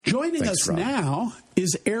Joining us now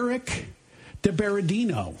is Eric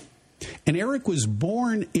DiBerardino. And Eric was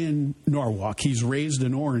born in Norwalk. He's raised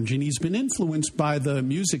in Orange, and he's been influenced by the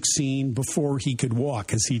music scene before he could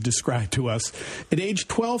walk, as he described to us. At age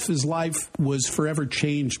 12, his life was forever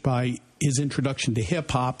changed by his introduction to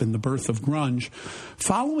hip-hop and the birth of grunge.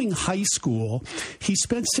 Following high school, he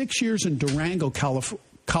spent 6 years in Durango,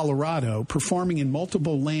 Colorado, performing in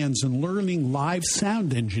multiple lands and learning live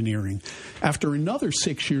sound engineering. After another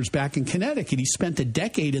 6 years back in Connecticut, he spent a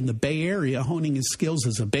decade in the Bay Area honing his skills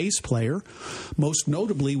as a bass player, most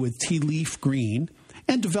notably with Tea Leaf Green,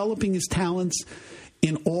 and developing his talents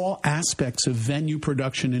in all aspects of venue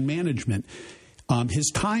production and management.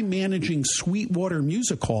 His time managing Sweetwater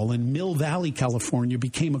Music Hall in Mill Valley, California,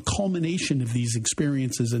 became a culmination of these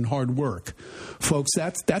experiences and hard work. Folks,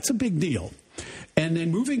 that's a big deal. And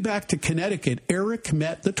then moving back to Connecticut, Eric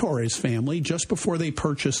met the Torres family just before they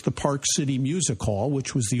purchased the Park City Music Hall,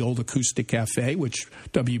 which was the old acoustic cafe, which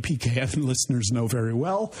WPKN listeners know very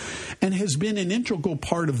well, and has been an integral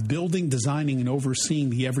part of building, designing, and overseeing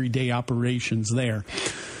the everyday operations there.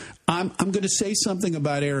 I'm going to say something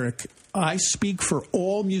about Eric. I speak for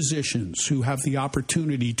all musicians who have the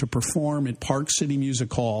opportunity to perform at Park City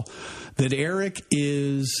Music Hall that Eric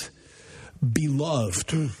is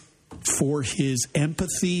beloved for his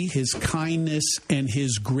empathy, his kindness, and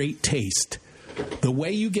his great taste. The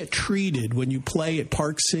way you get treated when you play at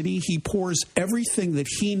Park City, he pours everything that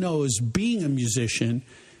he knows being a musician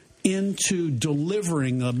into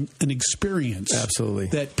delivering an experience. Absolutely.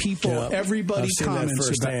 That people, everybody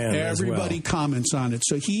comments about. Everybody comments on it.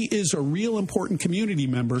 So he is a real important community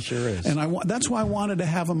member. Sure is. And that's why I wanted to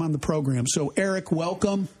have him on the program. So Eric,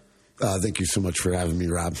 welcome. Thank you so much for having me,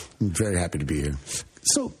 Rob. I'm very happy to be here.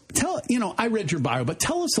 So I read your bio, but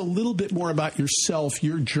tell us a little bit more about yourself,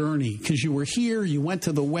 your journey, because you were here, you went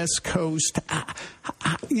to the West Coast.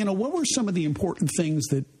 What were some of the important things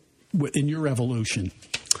that in your evolution?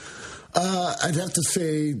 I'd have to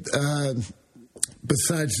say,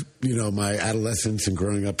 besides, my adolescence and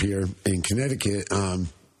growing up here in Connecticut,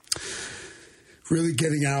 really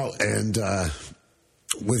getting out and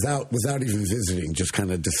without even visiting, just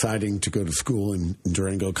kind of deciding to go to school in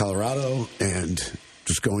Durango, Colorado, and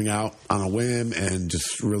just going out on a whim and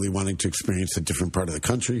just really wanting to experience a different part of the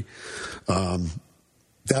country.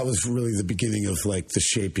 That was really the beginning of the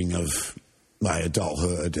shaping of my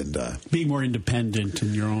adulthood and being more independent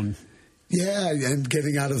in your own. Yeah, and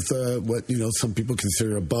getting out of what some people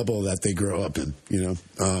consider a bubble that they grow up in.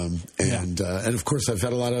 And of course I've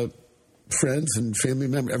had a lot of friends and family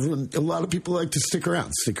members. A lot of people like to stick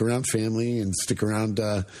around family and stick around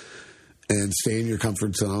and stay in your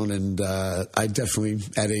comfort zone. And I definitely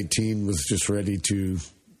at 18 was just ready to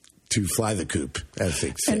fly the coop, as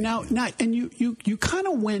they say. And you kind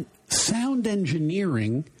of went sound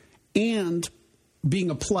engineering and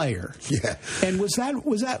being a player. Yeah. And was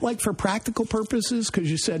that like for practical purposes?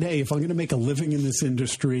 Because you said, hey, if I'm going to make a living in this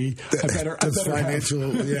industry, I better have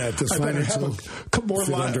more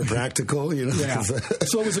fit under practical, Yeah.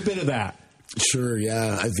 So it was a bit of that. Sure,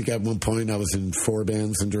 yeah. I think at one point I was in 4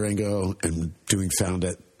 bands in Durango and doing sound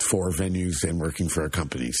at 4 venues and working for a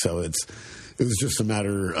company. So it was just a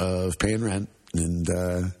matter of paying rent and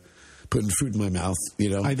putting food in my mouth,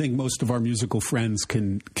 I think most of our musical friends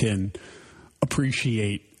can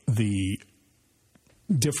appreciate the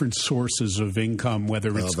different sources of income,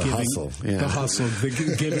 whether it's the hustle,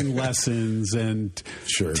 giving lessons and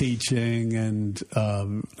teaching and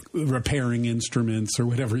repairing instruments or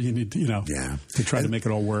whatever you need, to try to make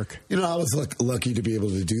it all work. I was lucky to be able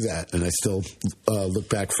to do that, and I still look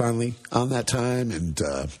back fondly on that time and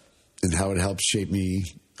how it helped shape me,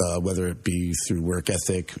 whether it be through work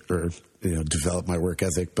ethic or develop my work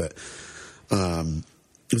ethic, but.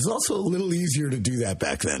 It was also a little easier to do that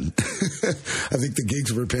back then. I think the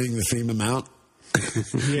gigs were paying the same amount,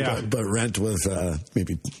 but rent was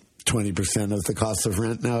maybe 20% of the cost of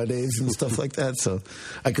rent nowadays and stuff like that. So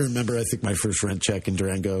I can remember, I think my first rent check in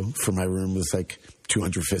Durango for my room was like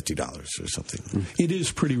 $250 or something. It is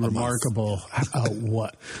pretty remarkable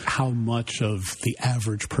how much of the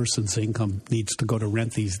average person's income needs to go to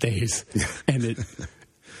rent these days. And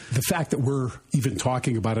the fact that we're even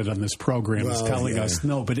talking about it on this program is telling us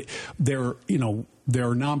no, but there are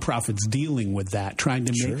nonprofits dealing with that, trying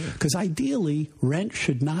to make, because ideally rent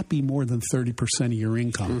should not be more than 30% of your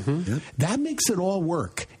income. Mm-hmm. Yep. That makes it all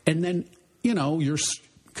work. And then,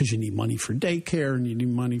 because you need money for daycare and you need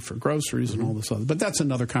money for groceries and all this other, but that's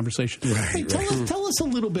another conversation. Tell us a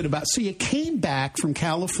little bit about, so you came back from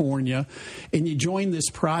California and you joined this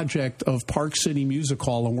project of Park City Music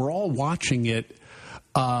Hall, and we're all watching it.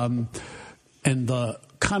 And the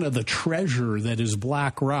kind of the treasure that is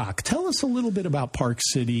Black Rock. Tell us a little bit about Park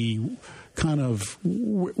City, kind of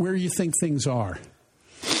where you think things are.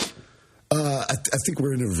 I think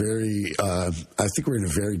we're in a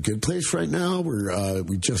very good place right now.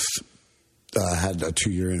 We just had a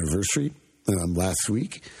 2-year anniversary last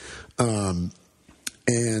week, and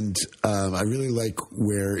I really like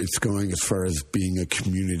where it's going as far as being a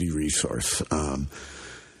community resource.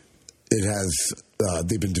 It has.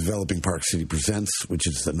 They've been developing Park City Presents, which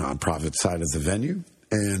is the nonprofit side of the venue,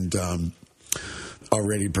 and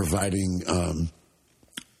already providing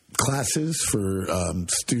classes for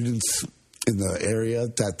students in the area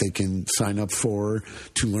that they can sign up for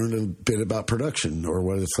to learn a bit about production or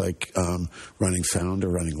what it's like running sound or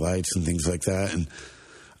running lights and things like that. And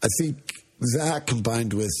I think that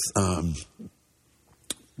combined with the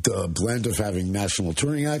blend of having national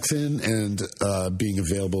touring acts in and being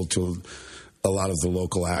available to a lot of the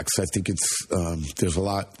local acts, I think it's there's a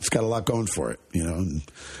lot. It's got a lot going for it, you know. And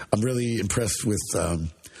I'm really impressed with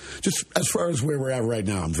just as far as where we're at right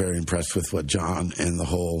now. I'm very impressed with what John and the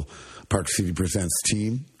whole Park City Presents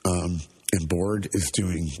team and board is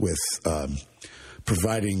doing with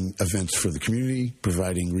providing events for the community,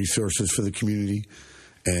 providing resources for the community,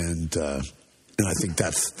 and I think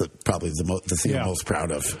that's probably the thing I'm most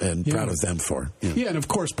proud of and proud of them for. Yeah, and of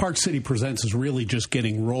course, Park City Presents is really just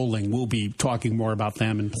getting rolling. We'll be talking more about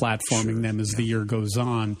them and platforming them as the year goes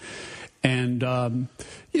on. And,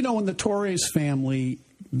 in the Torres family,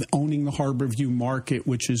 owning the Harborview Market,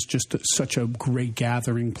 which is just such a great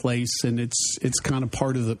gathering place, and it's kind of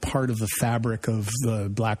part of the fabric of the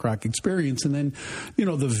Black Rock experience. And then,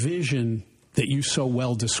 the vision that you so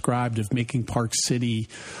well described of making Park City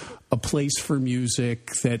a place for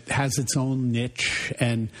music that has its own niche,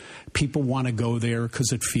 and people want to go there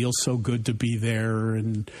because it feels so good to be there.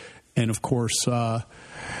 And of course,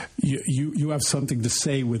 you have something to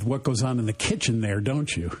say with what goes on in the kitchen there,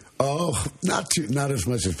 don't you? Oh, not as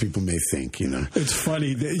much as people may think. It's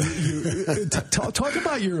funny that talk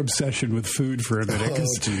about your obsession with food for a minute,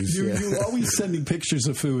 because you're always sending pictures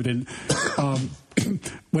of food, and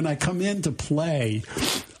when I come in to play,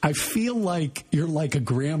 I feel like you're like a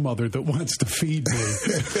grandmother that wants to feed me.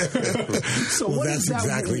 So that's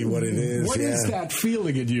exactly what it is. What is that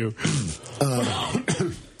feeling in you?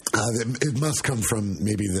 It must come from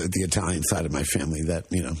maybe the Italian side of my family.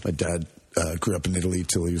 That my dad grew up in Italy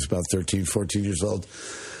till he was about 13, 14 years old.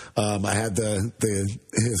 I had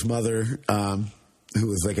his mother, who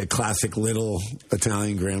was like a classic little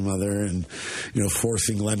Italian grandmother, and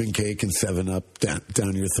forcing lemon cake and 7-Up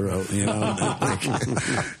down your throat.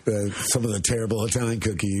 Some of the terrible Italian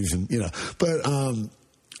cookies, and But I'm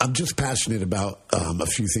just passionate about a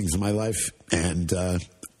few things in my life, and I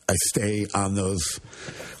stay on those.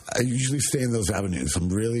 I usually stay in those avenues. I'm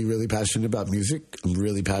really, really passionate about music. I'm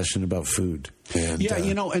really passionate about food. And,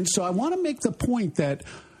 and so I want to make the point that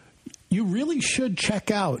you really should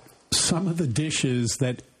check out some of the dishes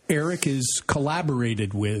that Eric is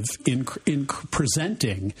collaborated with in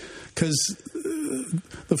presenting, because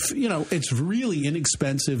it's really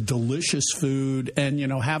inexpensive, delicious food, and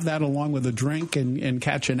have that along with a drink and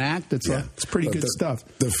catch an act. It's pretty good stuff.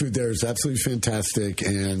 The food there is absolutely fantastic,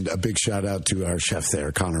 and a big shout out to our chef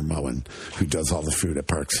there, Connor Moen, who does all the food at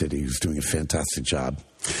Park City, who's doing a fantastic job.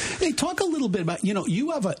 Hey, talk a little bit about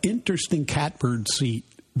you have an interesting catbird seat.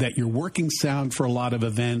 That you're working sound for a lot of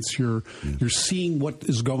events. You're seeing what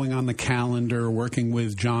is going on the calendar, working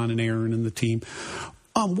with John and Aaron and the team.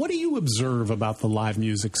 What do you observe about the live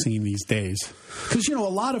music scene these days? Because, a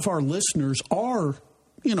lot of our listeners are,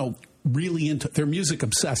 really into, they're music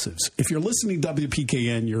obsessives. If you're listening to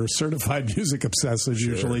WPKN, you're a certified music obsessive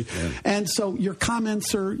usually. Yeah. And so your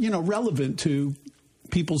comments are, relevant to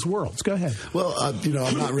people's worlds. Go ahead. Well, I'm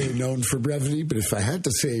not really known for brevity, but if I had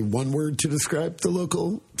to say one word to describe the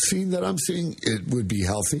local scene that I'm seeing, it would be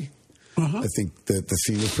healthy. Uh-huh. I think that the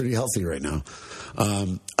scene is pretty healthy right now.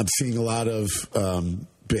 I'm seeing a lot of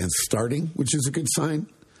bands starting, which is a good sign.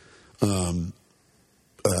 We're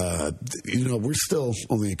still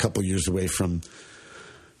only a couple years away from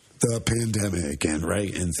the pandemic, and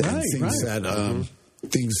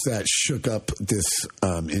things that shook up this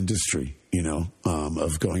industry,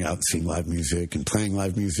 of going out and seeing live music and playing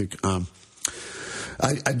live music. I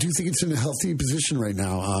do think it's in a healthy position right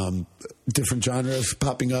now. Different genres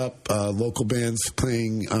popping up, local bands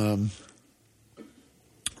playing,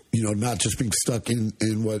 not just being stuck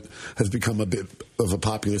in what has become a bit of a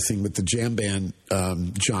popular thing with the jam band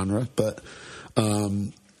genre, but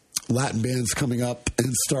Latin bands coming up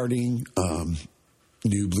and starting.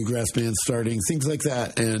 new bluegrass bands starting, things like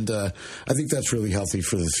that. And I think that's really healthy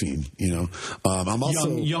for the scene, you know. I'm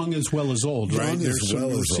also young as well as old, right?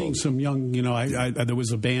 We're seeing some young, you know, there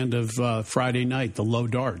was a band of Friday night, the Low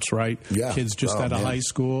Darts, right? Yeah. Kids just out of high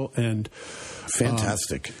school. And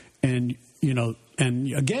fantastic. And, you know,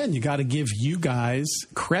 and again, you got to give you guys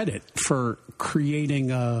credit for creating,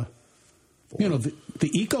 you know, the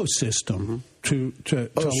ecosystem to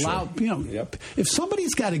allow, you know, if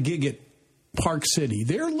somebody's got a gig at Park City,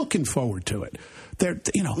 they're looking forward to it. They're,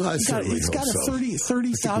 you know, it's got a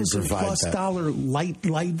 $30,000 plus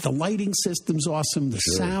light. The lighting system's awesome. The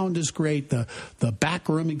sound is great. The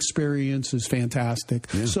backroom experience is fantastic.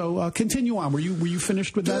 Yeah. So continue on. Were you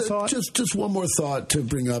finished with that thought? Just one more thought to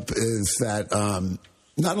bring up is that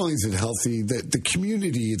not only is it healthy, the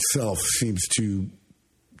community itself seems to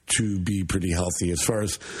be pretty healthy as far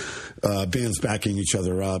as bands backing each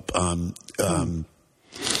other up.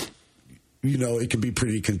 You know, it can be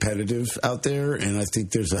pretty competitive out there, and I think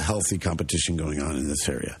there's a healthy competition going on in this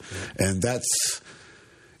area. And that's,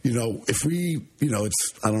 you know, if we, you know,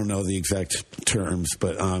 it's, I don't know the exact terms,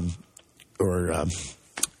 but,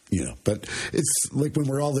 you know, but it's like when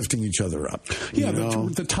we're all lifting each other up. Yeah,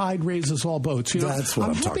 the tide raises all boats. You know, that's what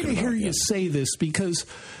I'm talking about. I'm happy to hear you say this because,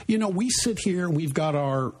 you know, we sit here and we've got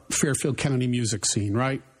our Fairfield County music scene,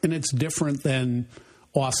 right? And it's different than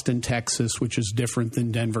Austin, Texas, which is different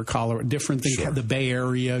than Denver, Colorado, different than the Bay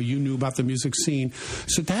Area. You knew about the music scene.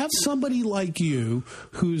 So to have somebody like you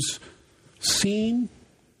who's seen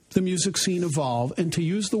the music scene evolve and to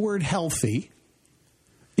use the word healthy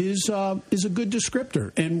is a good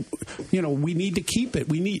descriptor. And, you know, we need to keep it.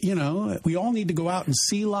 We need, you know, we all need to go out and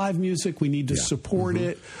see live music. We need to support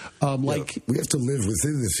it. We have to live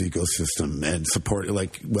within this ecosystem and support it,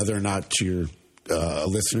 like whether or not you're a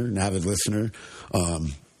listener, an avid listener,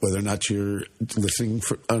 whether or not you're listening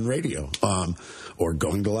on radio, or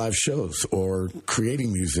going to live shows, or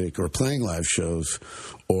creating music, or playing live shows,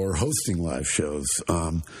 or hosting live shows.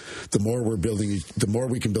 The more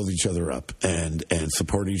we can build each other up and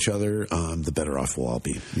support each other, the better off we'll all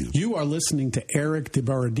be. You know? You are listening to Eric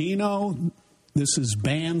DiBerardino. This is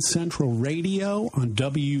Band Central Radio on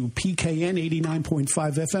WPKN 89.5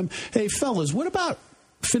 FM. Hey, fellas, what about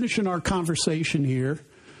finishing our conversation here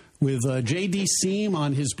with J.D. Seam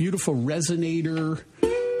on his beautiful resonator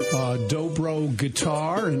dobro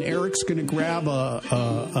guitar, and Eric's going to grab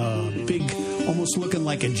a big, almost looking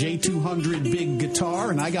like a J200 big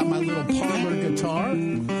guitar, and I got my little parlor guitar.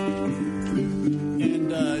 And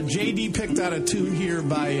J.D. picked out a tune here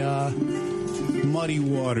by Muddy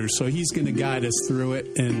Waters, so he's going to guide us through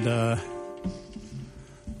it, and all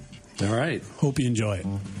right. Hope you enjoy it.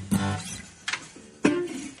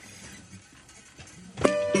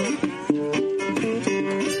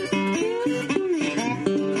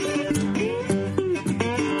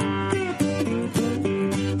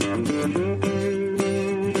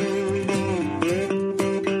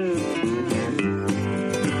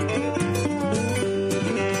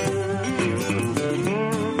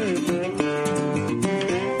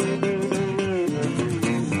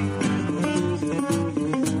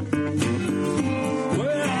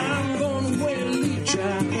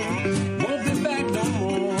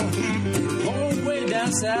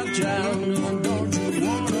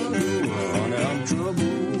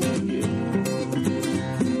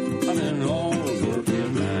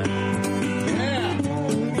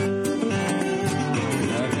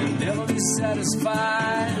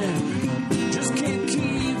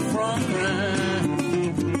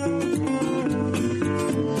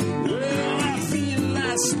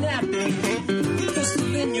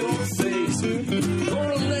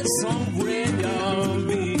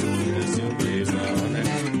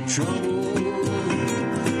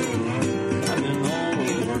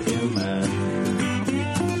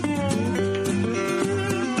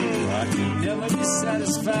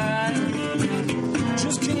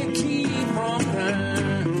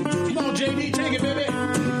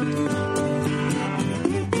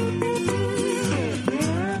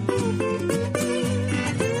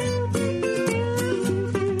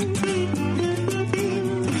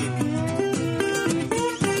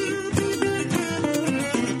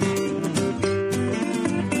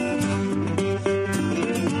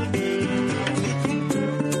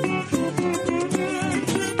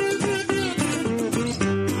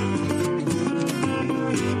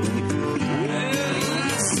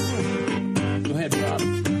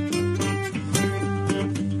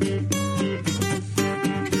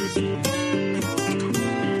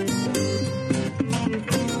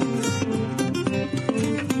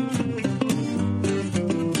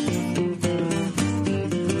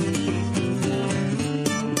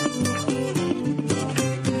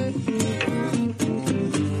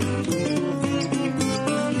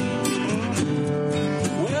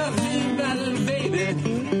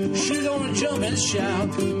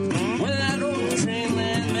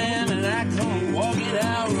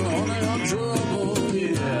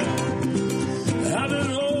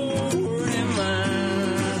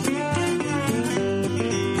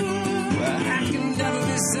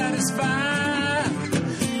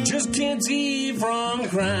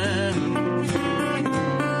 crime.